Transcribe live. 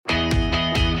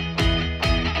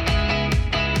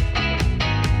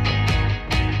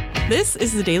This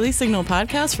is the Daily Signal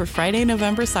podcast for Friday,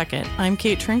 November 2nd. I'm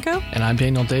Kate Trinko. And I'm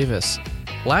Daniel Davis.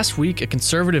 Last week, a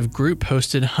conservative group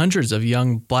hosted hundreds of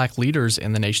young black leaders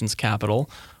in the nation's capital.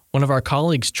 One of our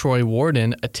colleagues, Troy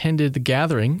Warden, attended the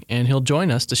gathering, and he'll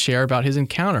join us to share about his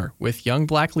encounter with young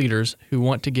black leaders who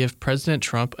want to give President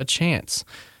Trump a chance.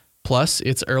 Plus,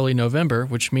 it's early November,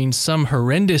 which means some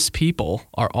horrendous people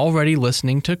are already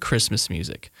listening to Christmas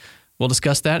music. We'll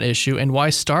discuss that issue and why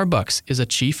Starbucks is a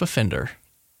chief offender.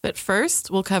 But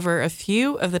first, we'll cover a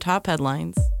few of the top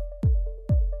headlines.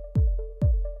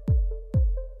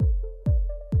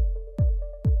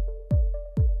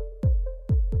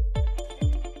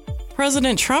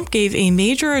 President Trump gave a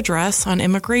major address on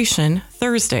immigration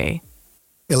Thursday.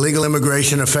 Illegal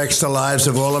immigration affects the lives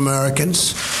of all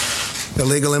Americans.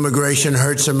 Illegal immigration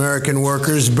hurts American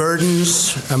workers,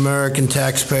 burdens American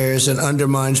taxpayers, and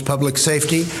undermines public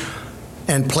safety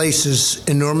and places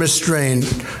enormous strain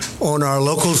on our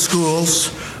local schools,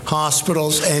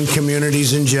 hospitals, and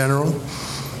communities in general,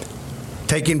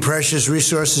 taking precious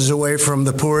resources away from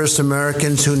the poorest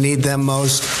Americans who need them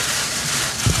most.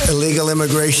 Illegal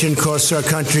immigration costs our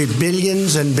country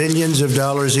billions and billions of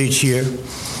dollars each year.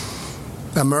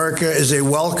 America is a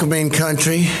welcoming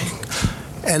country,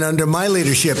 and under my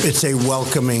leadership, it's a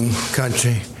welcoming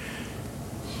country.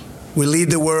 We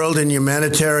lead the world in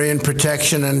humanitarian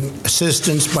protection and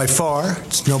assistance by far.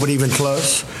 It's nobody even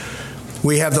close.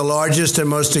 We have the largest and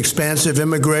most expansive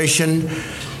immigration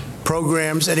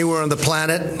programs anywhere on the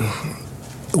planet.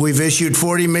 We've issued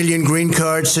 40 million green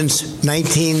cards since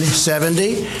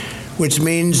 1970, which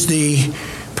means the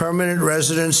permanent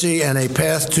residency and a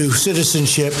path to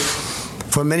citizenship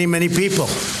for many, many people.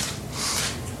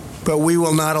 But we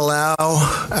will not allow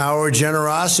our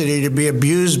generosity to be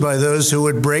abused by those who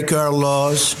would break our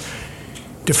laws,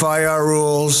 defy our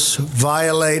rules,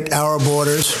 violate our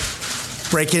borders,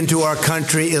 break into our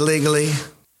country illegally.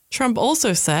 Trump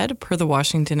also said, per the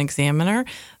Washington Examiner,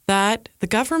 that the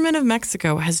government of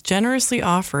Mexico has generously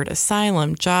offered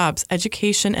asylum, jobs,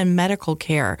 education, and medical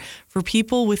care for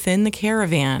people within the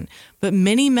caravan. But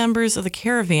many members of the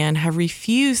caravan have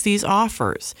refused these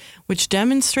offers, which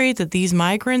demonstrate that these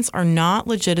migrants are not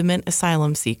legitimate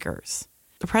asylum seekers.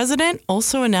 The president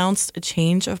also announced a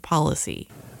change of policy.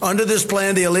 Under this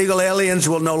plan, the illegal aliens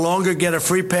will no longer get a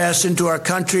free pass into our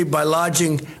country by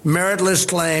lodging meritless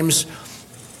claims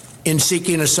in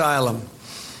seeking asylum.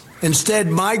 Instead,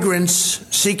 migrants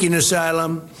seeking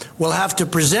asylum will have to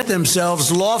present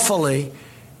themselves lawfully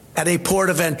at a port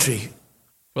of entry.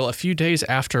 Well, a few days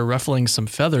after ruffling some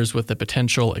feathers with the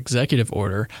potential executive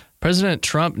order, President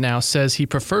Trump now says he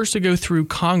prefers to go through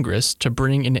Congress to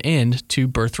bring an end to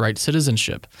birthright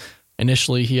citizenship.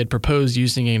 Initially, he had proposed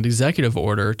using an executive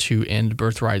order to end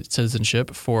birthright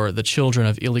citizenship for the children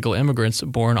of illegal immigrants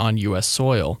born on U.S.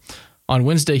 soil. On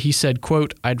Wednesday, he said,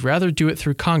 quote, "I'd rather do it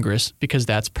through Congress because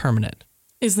that's permanent."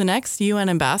 Is the next UN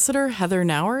ambassador Heather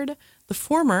Nauert? The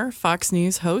former Fox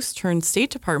News host turned State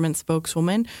Department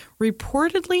spokeswoman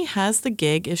reportedly has the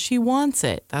gig if she wants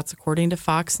it. That's according to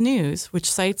Fox News,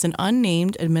 which cites an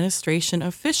unnamed administration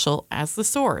official as the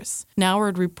source.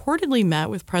 Nauert reportedly met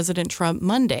with President Trump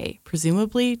Monday,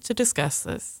 presumably to discuss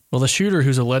this. Well, the shooter,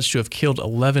 who's alleged to have killed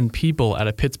 11 people at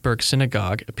a Pittsburgh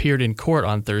synagogue, appeared in court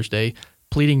on Thursday,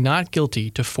 pleading not guilty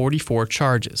to 44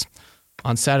 charges.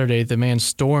 On Saturday, the man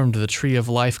stormed the Tree of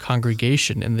Life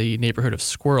congregation in the neighborhood of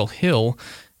Squirrel Hill.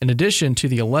 In addition to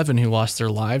the 11 who lost their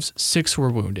lives, 6 were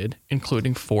wounded,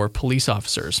 including 4 police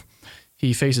officers.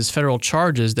 He faces federal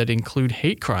charges that include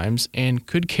hate crimes and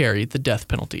could carry the death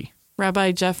penalty.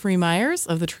 Rabbi Jeffrey Myers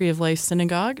of the Tree of Life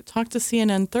Synagogue talked to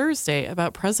CNN Thursday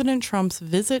about President Trump's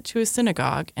visit to a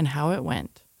synagogue and how it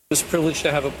went. I was privileged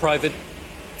to have a private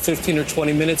 15 or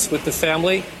 20 minutes with the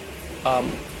family.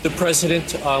 The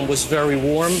president was very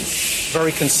warm,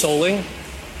 very consoling,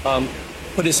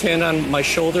 put his hand on my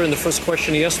shoulder, and the first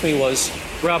question he asked me was,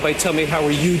 "Rabbi, tell me, how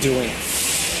are you doing?"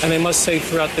 And I must say,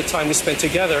 throughout the time we spent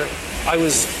together, I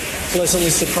was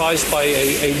pleasantly surprised by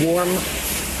a warm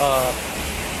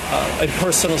and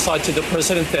personal side to the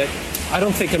president that I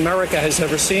don't think America has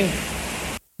ever seen.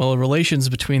 Well, relations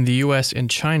between the U.S. and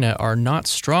China are not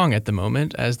strong at the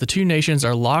moment, as the two nations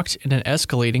are locked in an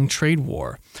escalating trade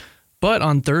war. But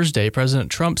on Thursday,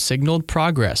 President Trump signaled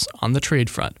progress on the trade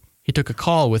front. He took a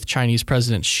call with Chinese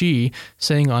President Xi,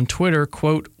 saying on Twitter,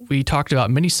 quote, "We talked about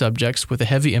many subjects with a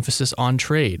heavy emphasis on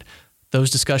trade. Those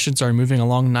discussions are moving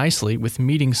along nicely with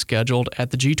meetings scheduled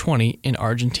at the G20 in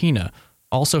Argentina.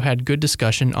 Also had good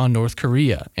discussion on North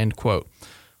Korea," end quote.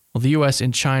 Well, the U.S.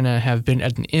 and China have been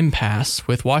at an impasse,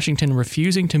 with Washington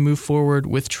refusing to move forward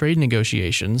with trade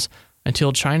negotiations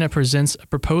until China presents a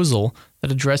proposal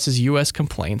that addresses U.S.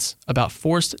 complaints about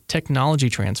forced technology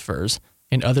transfers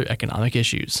and other economic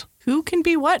issues. Who can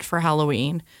be what for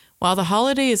Halloween? While the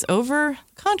holiday is over,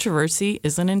 controversy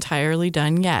isn't entirely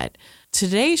done yet.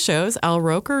 Today shows Al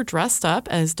Roker dressed up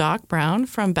as Doc Brown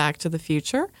from Back to the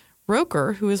Future.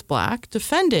 Roker, who is black,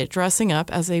 defended dressing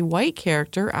up as a white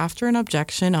character after an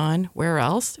objection on, where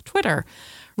else? Twitter.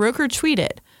 Roker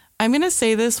tweeted, "I'm going to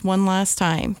say this one last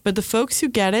time, but the folks who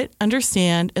get it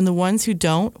understand and the ones who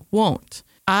don't won't.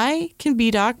 I can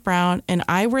be Doc Brown and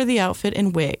I wear the outfit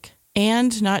and wig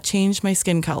and not change my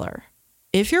skin color.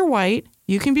 If you're white,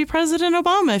 you can be President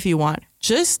Obama if you want.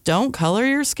 Just don't color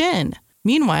your skin."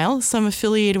 Meanwhile, some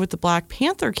affiliated with the Black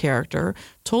Panther character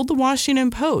told the Washington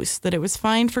Post that it was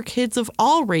fine for kids of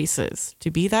all races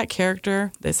to be that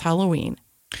character this Halloween.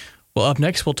 Well, up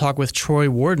next, we'll talk with Troy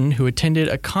Warden, who attended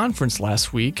a conference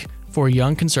last week for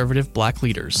young conservative black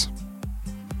leaders.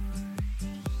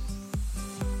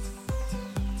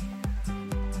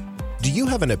 Do you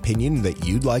have an opinion that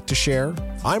you'd like to share?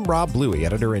 I'm Rob Bluey,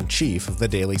 Editor-in-Chief of the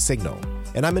Daily Signal,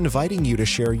 and I'm inviting you to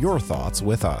share your thoughts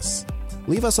with us.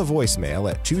 Leave us a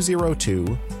voicemail at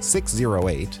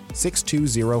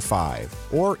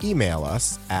 202-608-6205 or email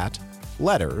us at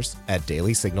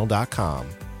letters@dailysignal.com.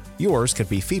 Yours could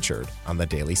be featured on the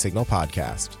Daily Signal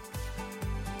podcast.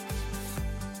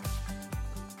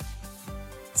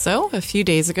 So, a few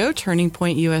days ago, Turning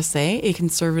Point USA, a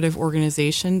conservative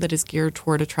organization that is geared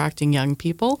toward attracting young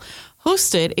people,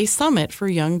 hosted a summit for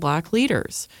young black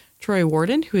leaders. Troy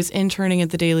Warden, who is interning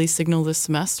at the Daily Signal this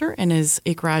semester and is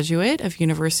a graduate of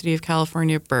University of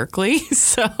California, Berkeley,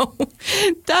 so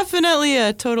definitely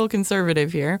a total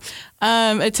conservative here,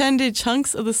 attended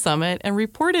chunks of the summit and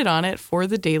reported on it for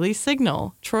the Daily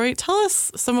Signal. Troy, tell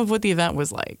us some of what the event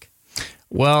was like.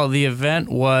 Well, the event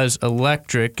was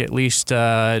electric, at least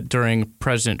during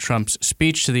President Trump's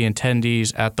speech to the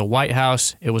attendees at the White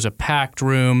House. It was a packed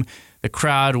room. The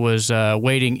crowd was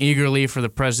waiting eagerly for the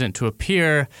president to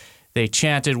appear. They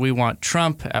chanted, "We want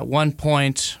Trump." At one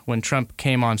point, when Trump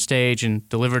came on stage and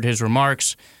delivered his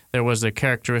remarks, there was the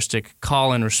characteristic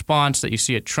call and response that you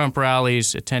see at Trump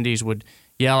rallies. Attendees would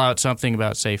yell out something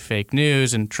about, say, fake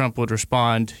news, and Trump would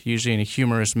respond, usually in a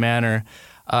humorous manner.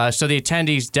 So the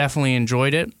attendees definitely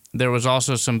enjoyed it. There was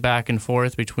also some back and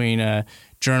forth between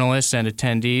journalists and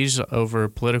attendees over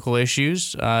political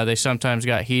issues. They sometimes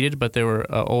got heated, but they were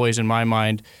always, in my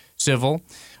mind, civil.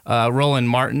 Roland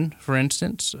Martin, for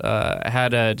instance,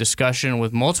 had a discussion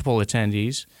with multiple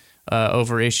attendees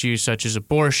over issues such as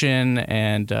abortion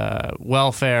and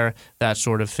welfare, that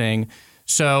sort of thing.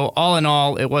 So all in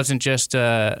all, it wasn't just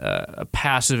a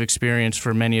passive experience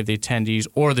for many of the attendees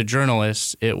or the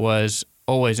journalists. It was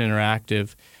always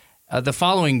interactive. The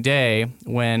following day,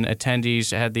 when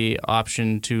attendees had the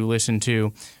option to listen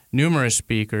to numerous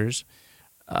speakers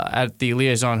at the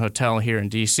Liaison Hotel here in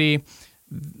D.C.,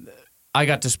 I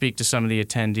got to speak to some of the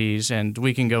attendees, and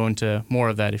we can go into more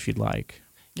of that if you'd like.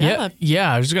 Yeah.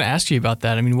 I was just going to ask you about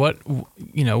that. I mean, what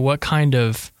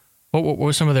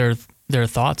were some of their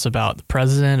thoughts about the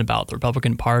president, about the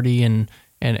Republican Party, and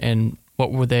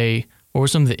what were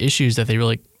some of the issues that they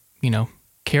really,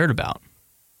 cared about?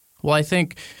 Well, I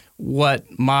think what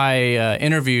my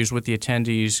interviews with the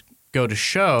attendees go to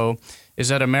show is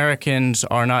that Americans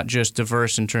are not just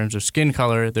diverse in terms of skin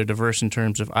color, they're diverse in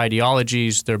terms of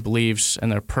ideologies, their beliefs,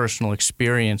 and their personal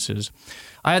experiences.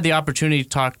 I had the opportunity to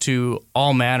talk to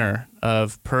all manner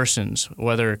of persons,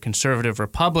 whether conservative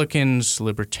Republicans,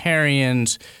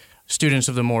 libertarians, students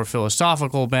of the more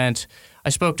philosophical bent. I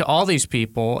spoke to all these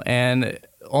people, and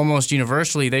almost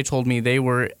universally they told me they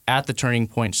were at the Turning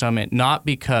Point Summit not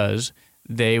because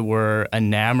they were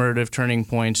enamored of Turning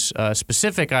Point's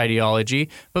specific ideology,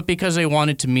 but because they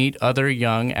wanted to meet other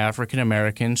young African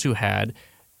Americans who had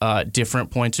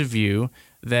different points of view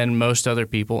than most other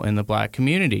people in the black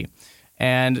community.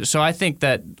 And so I think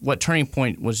that what Turning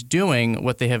Point was doing,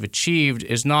 what they have achieved,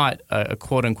 is not a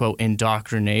quote-unquote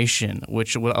indoctrination,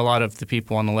 which a lot of the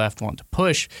people on the left want to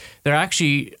push. They're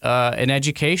actually an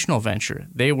educational venture.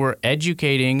 They were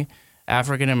educating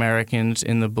African Americans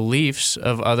in the beliefs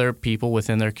of other people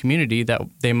within their community that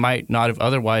they might not have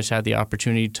otherwise had the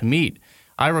opportunity to meet.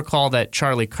 I recall that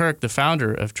Charlie Kirk, the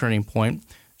founder of Turning Point,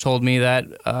 told me that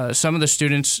some of the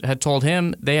students had told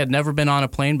him they had never been on a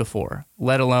plane before,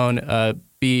 let alone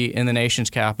be in the nation's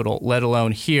capital, let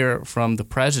alone hear from the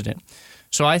president.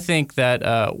 So I think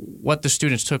that what the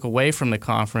students took away from the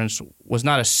conference was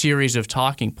not a series of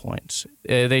talking points.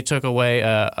 They took away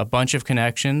a bunch of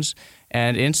connections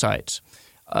and insights.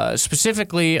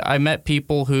 Specifically, I met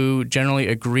people who generally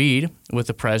agreed with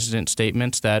the president's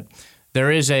statements that there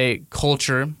is a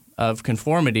culture of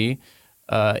conformity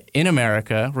in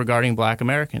America regarding Black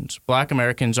Americans. Black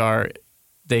Americans are,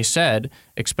 they said,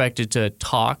 expected to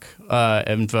talk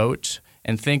and vote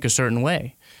and think a certain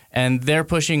way. And they're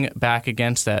pushing back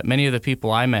against that. Many of the people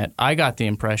I met, I got the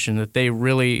impression that they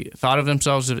really thought of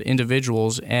themselves as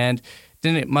individuals and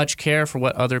didn't much care for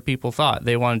what other people thought.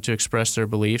 They wanted to express their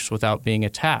beliefs without being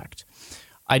attacked.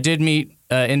 I did meet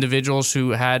individuals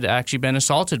who had actually been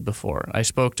assaulted before. I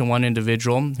spoke to one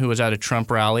individual who was at a Trump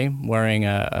rally wearing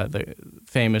the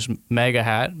famous MAGA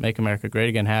hat, Make America Great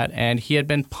Again hat, and he had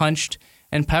been punched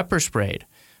and pepper sprayed.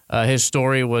 His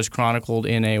story was chronicled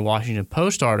in a Washington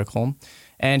Post article,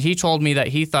 and he told me that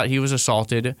he thought he was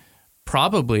assaulted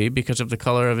probably because of the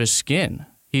color of his skin.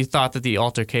 He thought that the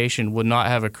altercation would not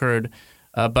have occurred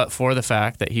but for the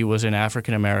fact that he was an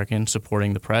African American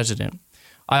supporting the president.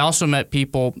 I also met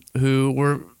people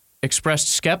who expressed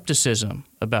skepticism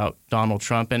about Donald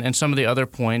Trump and some of the other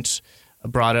points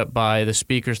brought up by the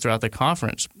speakers throughout the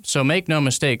conference. So make no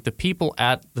mistake, the people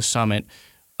at the summit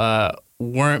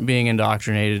weren't being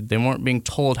indoctrinated. They weren't being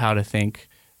told how to think.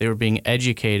 They were being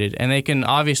educated, and they can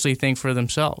obviously think for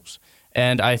themselves.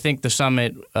 And I think the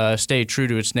summit stayed true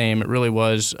to its name. It really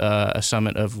was a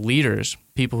summit of leaders,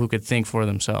 people who could think for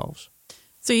themselves.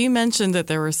 So you mentioned that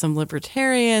there were some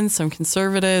libertarians, some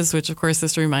conservatives, which of course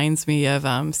this reminds me of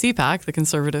CPAC, the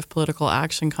Conservative Political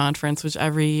Action Conference, which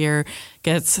every year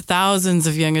gets thousands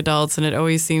of young adults, and it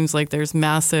always seems like there's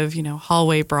massive,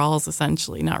 hallway brawls,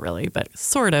 essentially, not really, but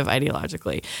sort of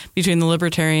ideologically, between the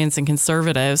libertarians and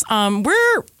conservatives.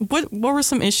 What were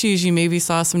some issues you maybe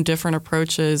saw some different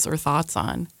approaches or thoughts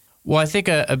on? Well, I think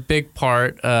a big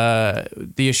part, the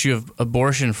issue of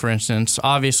abortion, for instance,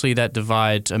 obviously that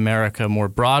divides America more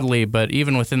broadly, but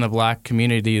even within the Black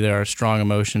community, there are strong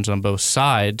emotions on both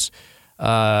sides. In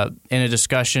a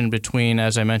discussion between,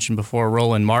 as I mentioned before,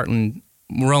 Roland Martin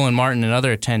and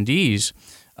other attendees,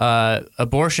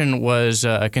 abortion was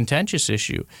a contentious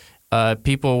issue.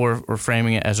 People were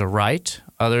framing it as a right.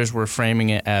 Others were framing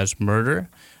it as murder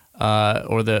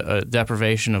or the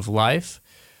deprivation of life.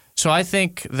 So I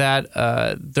think that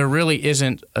there really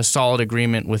isn't a solid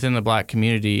agreement within the Black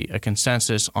community, a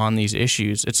consensus on these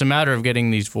issues. It's a matter of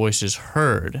getting these voices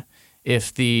heard.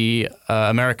 If the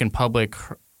American public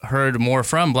heard more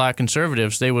from Black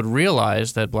conservatives, they would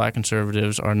realize that Black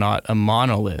conservatives are not a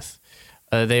monolith.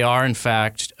 They are, in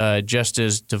fact, just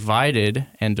as divided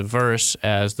and diverse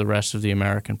as the rest of the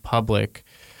American public.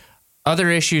 Other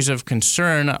issues of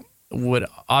concern would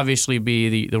obviously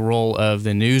be the role of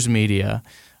the news media.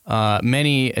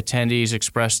 Many attendees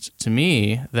expressed to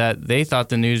me that they thought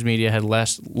the news media had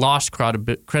lost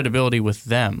credibility with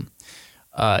them.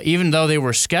 Even though they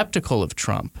were skeptical of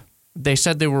Trump, they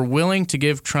said they were willing to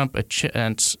give Trump a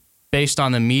chance based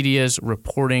on the media's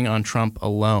reporting on Trump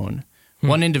alone.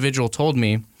 One individual told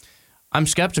me, "I'm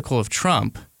skeptical of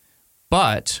Trump,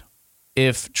 but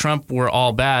if Trump were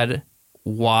all bad,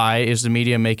 why is the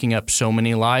media making up so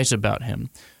many lies about him?"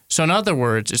 So in other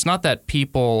words, it's not that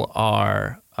people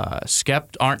aren't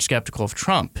skeptical of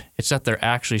Trump. It's that they're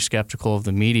actually skeptical of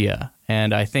the media.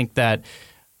 And I think that,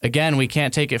 again, we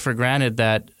can't take it for granted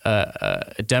that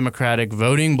a Democratic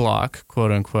voting bloc,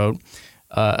 quote unquote,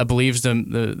 believes the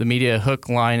media hook,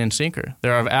 line, and sinker.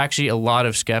 There are actually a lot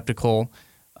of skeptical,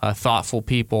 thoughtful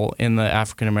people in the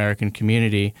African American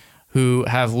community who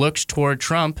have looked toward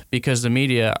Trump because the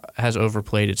media has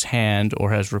overplayed its hand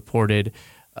or has reported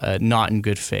not in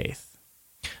good faith.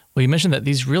 Well, you mentioned that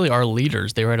these really are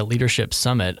leaders. They were at a leadership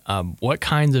summit. What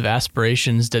kinds of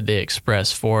aspirations did they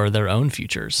express for their own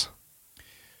futures?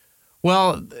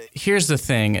 Well, here's the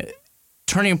thing.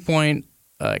 Turning Point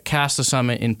cast the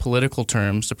summit in political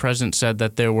terms. The president said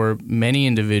that there were many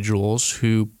individuals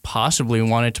who possibly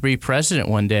wanted to be president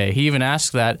one day. He even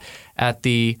asked that at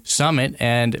the summit,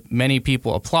 and many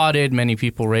people applauded. Many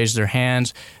people raised their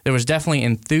hands. There was definitely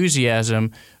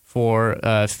enthusiasm for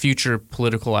future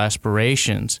political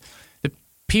aspirations. The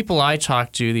people I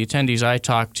talked to, the attendees I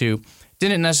talked to,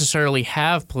 didn't necessarily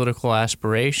have political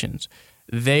aspirations.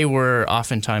 They were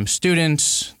oftentimes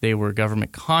students, they were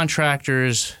government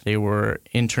contractors, they were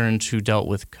interns who dealt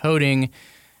with coding.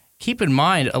 Keep in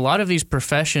mind, a lot of these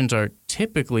professions are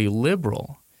typically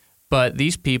liberal, but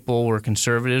these people were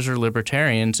conservatives or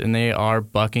libertarians, and they are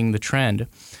bucking the trend.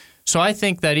 So I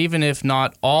think that even if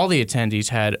not all the attendees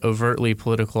had overtly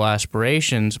political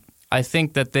aspirations, I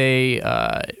think that they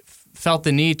felt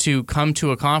the need to come to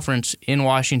a conference in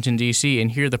Washington, D.C.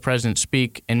 and hear the president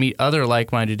speak and meet other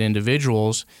like-minded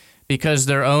individuals because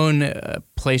their own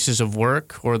places of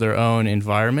work or their own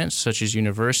environments, such as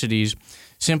universities,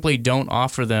 simply don't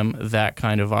offer them that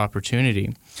kind of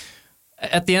opportunity.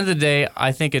 At the end of the day,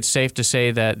 I think it's safe to say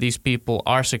that these people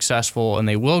are successful and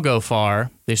they will go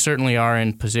far. They certainly are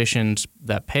in positions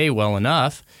that pay well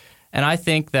enough. And I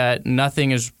think that nothing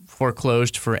is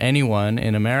foreclosed for anyone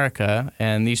in America,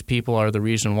 and these people are the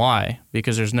reason why,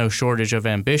 because there's no shortage of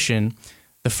ambition.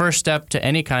 The first step to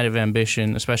any kind of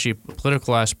ambition, especially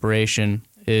political aspiration,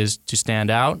 is to stand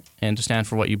out and to stand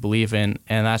for what you believe in,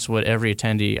 and that's what every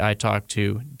attendee I talked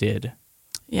to did.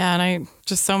 Yeah, and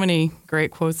just so many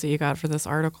great quotes that you got for this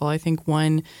article. I think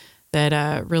one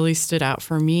that really stood out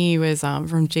for me was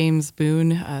from James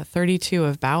Boone, 32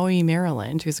 of Bowie,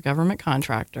 Maryland, who's a government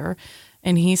contractor.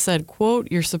 And he said, quote,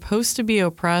 "You're supposed to be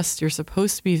oppressed. You're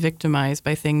supposed to be victimized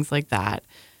by things like that.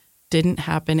 Didn't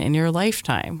happen in your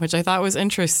lifetime," which I thought was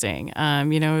interesting.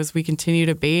 As we continue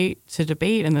to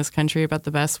debate in this country about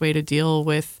the best way to deal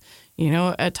with,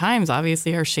 at times,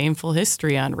 obviously, our shameful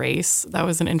history on race, that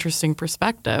was an interesting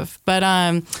perspective. But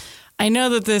I know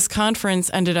that this conference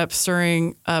ended up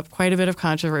stirring up quite a bit of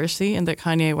controversy, and that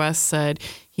Kanye West said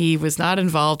he was not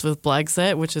involved with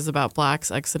Blexit, which is about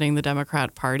blacks exiting the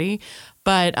Democrat Party.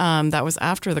 But that was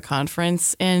after the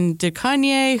conference. And did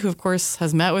Kanye, who of course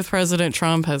has met with President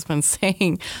Trump, has been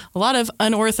saying a lot of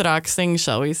unorthodox things,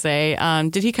 shall we say,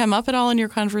 did he come up at all in your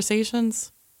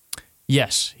conversations?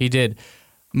 Yes, he did.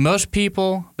 Most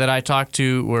people that I talked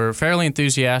to were fairly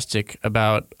enthusiastic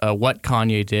about what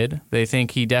Kanye did. They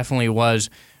think he definitely was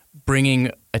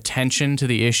bringing attention to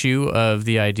the issue of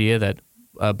the idea that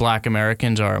Black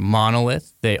Americans are a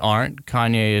monolith. They aren't.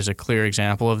 Kanye is a clear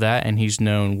example of that, and he's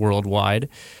known worldwide.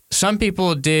 Some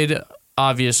people did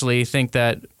obviously think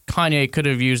that Kanye could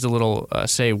have used a little,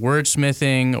 say,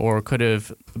 wordsmithing, or could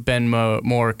have been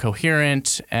more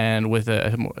coherent and with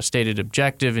a stated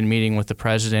objective in meeting with the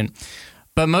president.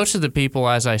 But most of the people,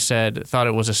 as I said, thought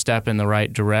it was a step in the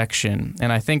right direction.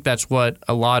 And I think that's what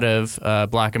a lot of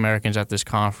Black Americans at this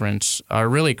conference are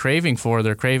really craving for.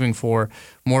 They're craving for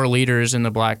more leaders in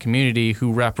the Black community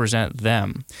who represent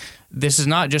them. This is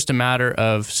not just a matter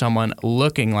of someone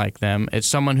looking like them. It's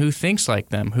someone who thinks like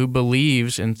them, who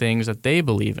believes in things that they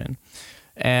believe in.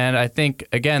 And I think,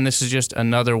 again, this is just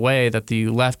another way that the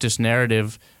leftist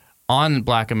narrative on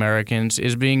Black Americans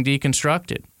is being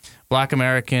deconstructed. Black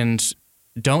Americans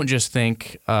don't just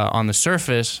think on the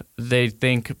surface, they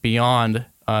think beyond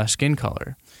skin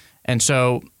color. And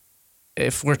so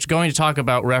if we're going to talk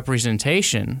about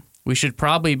representation, we should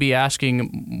probably be asking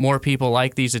more people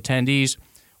like these attendees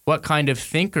what kind of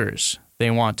thinkers they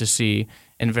want to see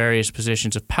in various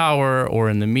positions of power or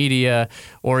in the media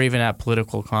or even at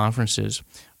political conferences.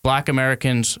 Black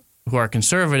Americans who are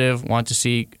conservative want to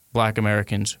see Black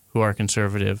Americans who are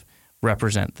conservative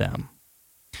represent them.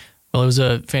 Well, it was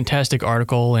a fantastic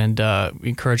article, and we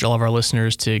encourage all of our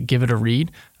listeners to give it a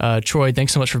read. Troy,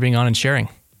 thanks so much for being on and sharing.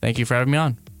 Thank you for having me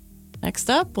on. Next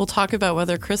up, we'll talk about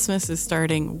whether Christmas is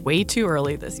starting way too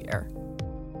early this year.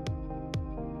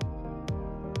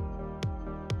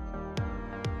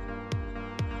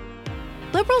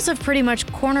 Liberals have pretty much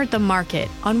cornered the market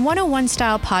on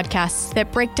 101-style podcasts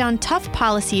that break down tough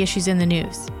policy issues in the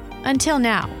news. Until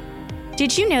now.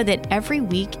 Did you know that every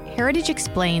week, Heritage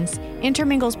Explains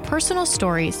intermingles personal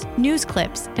stories, news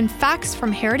clips, and facts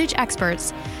from Heritage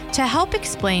experts to help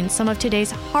explain some of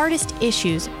today's hardest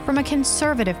issues from a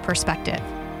conservative perspective?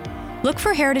 Look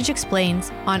for Heritage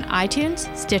Explains on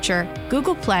iTunes, Stitcher,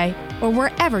 Google Play, or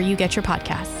wherever you get your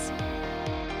podcasts.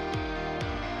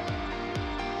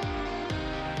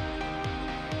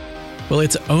 Well,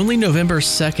 it's only November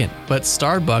 2nd, but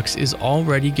Starbucks is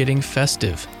already getting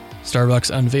festive. Starbucks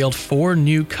unveiled 4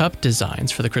 new cup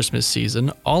designs for the Christmas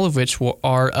season, all of which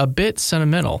are a bit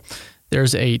sentimental.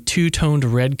 There's a 2-toned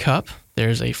red cup,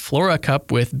 there's a Flora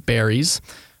cup with berries,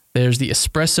 there's the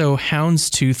espresso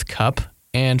houndstooth cup,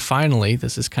 and finally,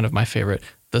 this is kind of my favorite,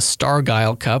 the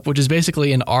Stargyle cup, which is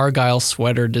basically an Argyle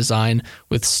sweater design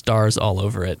with stars all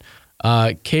over it.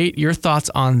 Kate, your thoughts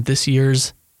on this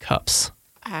year's cups?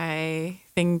 I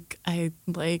think I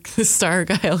like the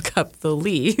Stargyle cup the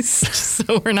least,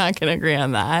 so we're not going to agree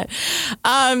on that.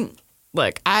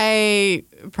 Look, I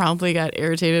promptly got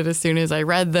irritated as soon as I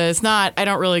read this. I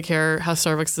don't really care how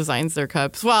Starbucks designs their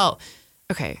cups. Well,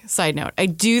 okay, side note, I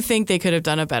do think they could have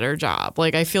done a better job.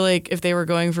 Like, I feel like if they were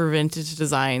going for vintage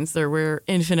designs, there were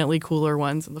infinitely cooler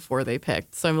ones in the 4 they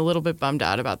picked. So I'm a little bit bummed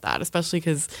out about that, especially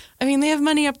because, they have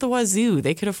money up the wazoo.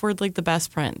 They could afford, the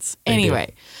best prints.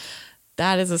 Anyway.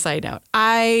 That is a side note.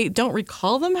 I don't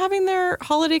recall them having their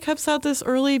holiday cups out this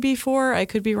early before. I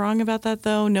could be wrong about that,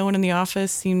 though. No one in the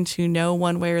office seemed to know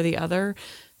one way or the other.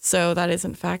 So that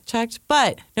isn't fact-checked.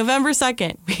 But November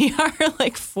 2nd, we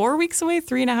are 4 weeks away,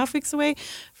 3.5 weeks away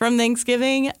from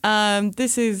Thanksgiving.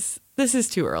 This is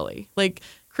too early.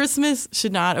 Christmas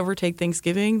should not overtake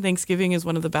Thanksgiving. Thanksgiving is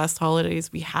one of the best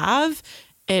holidays we have.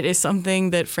 It is something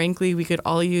that, frankly, we could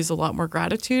all use a lot more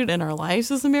gratitude in our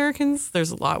lives as Americans.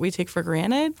 There's a lot we take for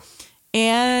granted.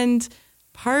 And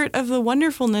part of the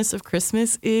wonderfulness of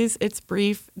Christmas is its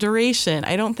brief duration.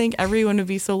 I don't think everyone would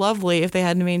be so lovely if they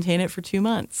had to maintain it for 2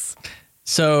 months.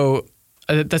 So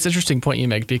that's an interesting point you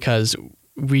make, because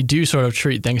we do sort of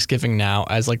treat Thanksgiving now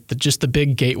as like just the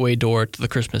big gateway door to the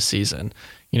Christmas season.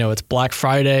 You know, it's Black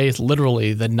Friday. It's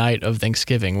literally the night of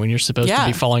Thanksgiving when you're supposed to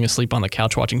be falling asleep on the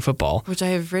couch watching football. Which I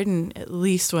have written at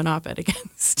least one op-ed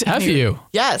against. Have you?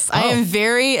 Yes, I am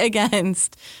very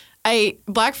against.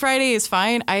 Black Friday is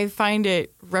fine. I find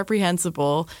it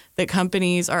reprehensible that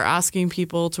companies are asking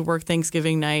people to work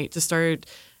Thanksgiving night to start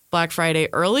Black Friday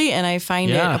early, and I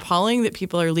find it appalling that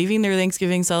people are leaving their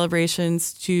Thanksgiving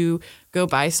celebrations to go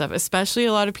buy stuff, especially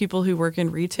a lot of people who work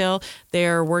in retail. They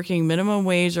are working minimum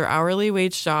wage or hourly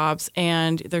wage jobs,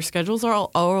 and their schedules are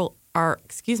all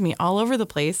over the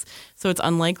place. So it's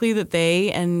unlikely that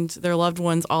they and their loved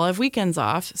ones all have weekends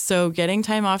off. So getting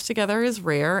time off together is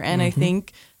rare, and I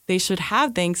think they should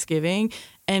have Thanksgiving.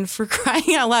 And for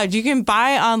crying out loud, you can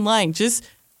buy online. Just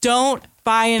don't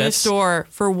buy in a store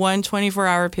for one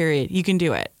 24-hour period. You can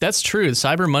do it. That's true.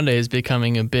 Cyber Monday is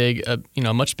becoming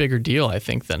a much bigger deal, I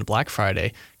think, than Black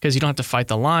Friday, because you don't have to fight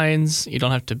the lines. You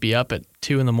don't have to be up at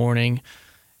 2 a.m.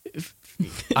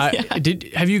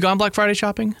 Have you gone Black Friday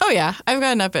shopping? Oh, yeah. I've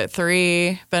gotten up at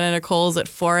 3, been in a Kohl's at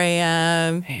 4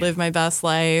 a.m., lived my best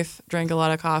life, drank a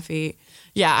lot of coffee.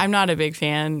 Yeah, I'm not a big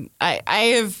fan. I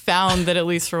have found that, at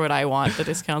least for what I want, the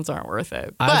discounts aren't worth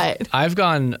it. But I've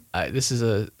gone, this is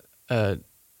a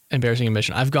embarrassing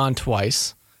admission. I've gone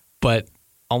twice, but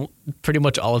pretty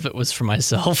much all of it was for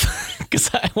myself,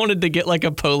 because I wanted to get like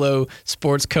a polo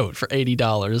sports coat for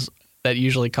 $80 that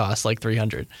usually costs like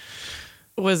 $300.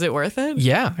 Was it worth it?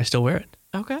 Yeah, I still wear it.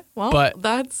 Okay, well,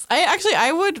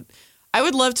 I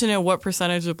would love to know what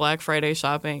percentage of Black Friday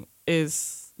shopping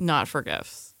is not for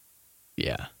gifts.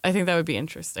 Yeah. I think that would be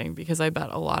interesting, because I bet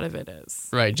a lot of it is.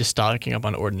 Right, just stocking up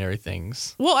on ordinary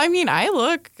things. Well, I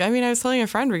was telling a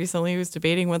friend recently who was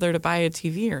debating whether to buy a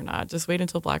TV or not. Just wait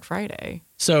until Black Friday.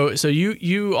 So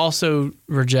you also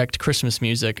reject Christmas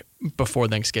music before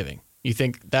Thanksgiving. You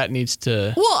think that needs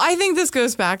to... Well, I think this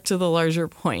goes back to the larger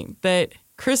point that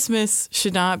Christmas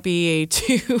should not be a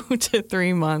 2 to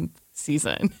 3 month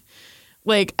season.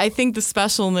 Like, I think the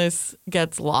specialness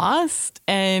gets lost,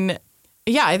 and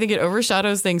yeah, I think it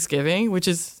overshadows Thanksgiving, which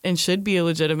is and should be a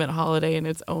legitimate holiday in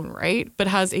its own right, but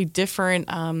has a different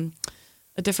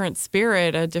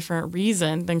spirit, a different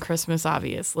reason than Christmas,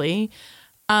 obviously.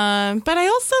 But I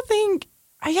also think,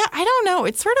 I don't know.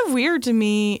 It's sort of weird to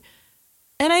me.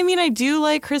 And I mean, I do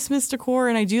like Christmas decor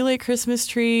and I do like Christmas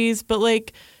trees, but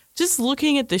like just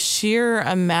looking at the sheer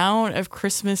amount of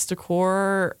Christmas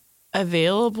decor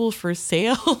available for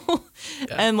sale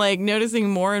and like noticing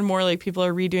more and more like people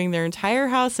are redoing their entire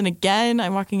house. And again,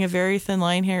 I'm walking a very thin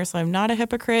line here, so I'm not a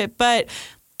hypocrite. But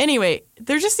anyway,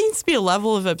 there just seems to be a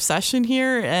level of obsession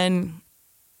here. And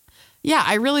yeah,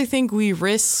 I really think we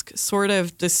risk sort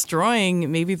of destroying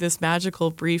maybe this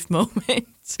magical brief moment.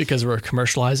 Because we're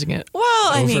commercializing it? Well,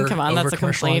 I mean, come on, that's a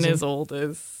complaint as old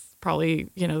as probably,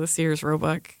 the Sears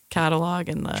Roebuck catalog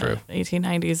in the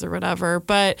 1890s or whatever.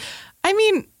 But I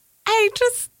mean, I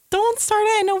just don't start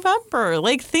it in November.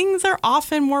 Like, things are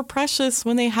often more precious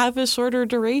when they have a shorter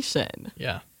duration.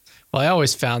 Yeah. Well, I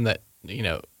always found that,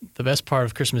 the best part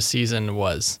of Christmas season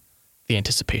was the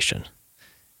anticipation.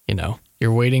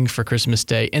 You're waiting for Christmas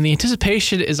Day, and the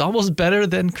anticipation is almost better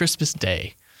than Christmas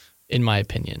Day, in my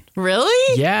opinion.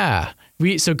 Really? Yeah.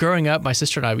 So growing up, my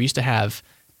sister and I, we used to have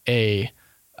I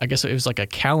guess it was like a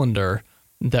calendar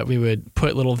that we would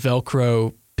put little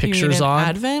Velcro pictures you mean an on.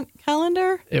 Advent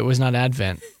calendar? It was not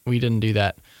Advent. We didn't do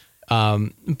that.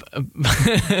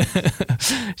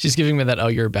 She's giving me that, oh,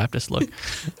 you're a Baptist look.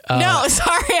 No,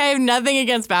 sorry. I have nothing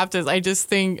against Baptists. I just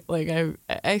think, like,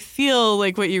 I feel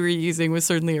like what you were using was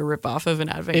certainly a ripoff of an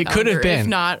Advent calendar. It could have been. If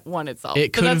not one itself.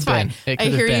 It could have been. I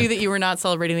hear you that you were not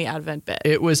celebrating the Advent bit.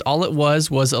 It was a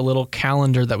little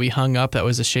calendar that we hung up that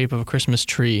was the shape of a Christmas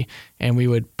tree, and we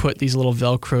would put these little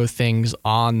Velcro things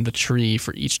on the tree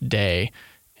for each day,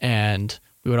 and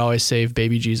we would always save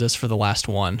baby Jesus for the last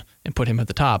one and put him at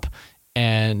the top.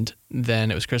 And then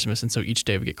it was Christmas, and so each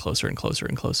day would get closer and closer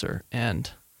and closer, and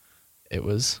it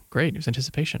was great. It was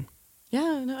anticipation.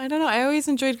 Yeah, no, I don't know. I always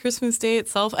enjoyed Christmas Day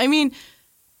itself. I mean,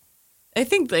 I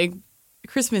think like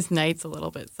Christmas night's a little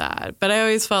bit sad, but I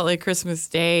always felt like Christmas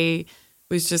Day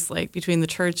was just like between the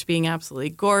church being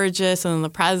absolutely gorgeous and then the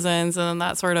presents and then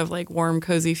that sort of like warm,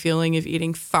 cozy feeling of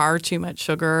eating far too much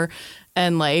sugar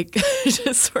and like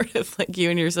just sort of like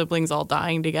you and your siblings all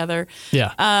dying together.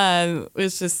 Yeah. It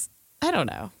was just, I don't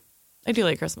know. I do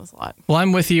like Christmas a lot. Well,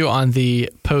 I'm with you on the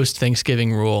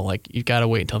post-Thanksgiving rule. Like, you got to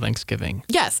wait until Thanksgiving.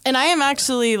 Yes. And I am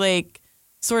actually like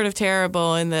sort of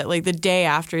terrible in that like the day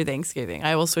after Thanksgiving,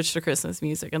 I will switch to Christmas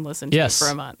music and listen to it for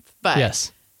a month.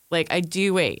 But like I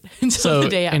do wait until the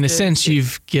day after. In a sense,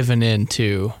 you've given in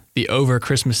to the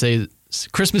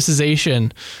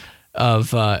Christmasization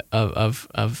of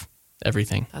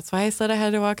everything. That's why I said I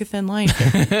had to walk a thin line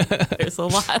here. There's a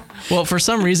lot. Well, for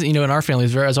some reason, in our family,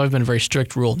 there's always been a very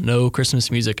strict rule: no Christmas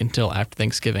music until after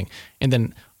Thanksgiving. And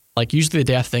then, like usually the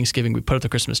day after Thanksgiving, we put up the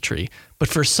Christmas tree. But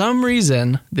for some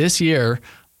reason, this year,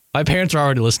 my parents are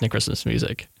already listening to Christmas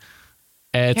music.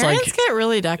 And it's parents get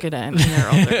really decadent in their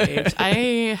older age.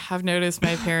 I have noticed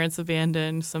my parents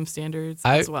abandon some standards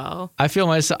as well. I feel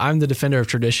I'm the defender of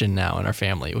tradition now in our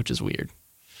family, which is weird.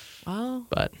 Well,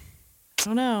 but I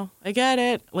don't know. I get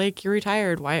it. Like, you're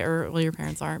retired. Well, your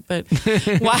parents aren't, but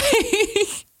why?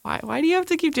 Why do you have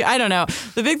to keep doing? I don't know.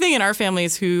 The big thing in our family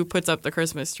is who puts up the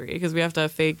Christmas tree because we have to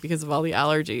have fake because of all the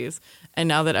allergies. And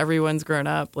now that everyone's grown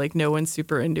up, like no one's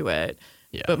super into it.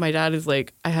 Yeah. But my dad is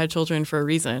like, I had children for a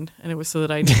reason, and it was so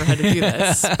that I never had to do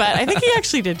this. But I think he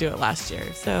actually did do it last year.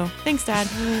 So thanks, Dad.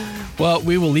 Well,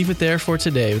 we will leave it there for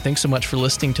today. Thanks so much for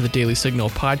listening to the Daily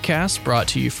Signal podcast, brought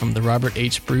to you from the Robert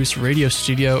H. Bruce Radio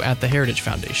Studio at the Heritage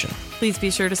Foundation. Please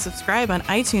be sure to subscribe on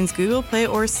iTunes, Google Play,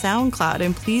 or SoundCloud,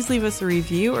 and please leave us a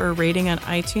review or a rating on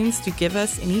iTunes to give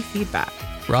us any feedback.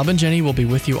 Rob and Jenny will be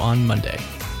with you on Monday.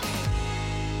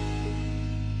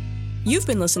 You've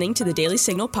been listening to the Daily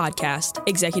Signal podcast,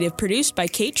 executive produced by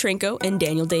Kate Trinko and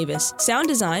Daniel Davis. Sound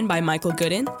design by Michael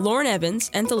Gooden, Lauren Evans,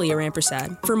 and Thalia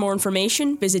Rampersad. For more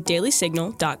information, visit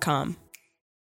dailysignal.com.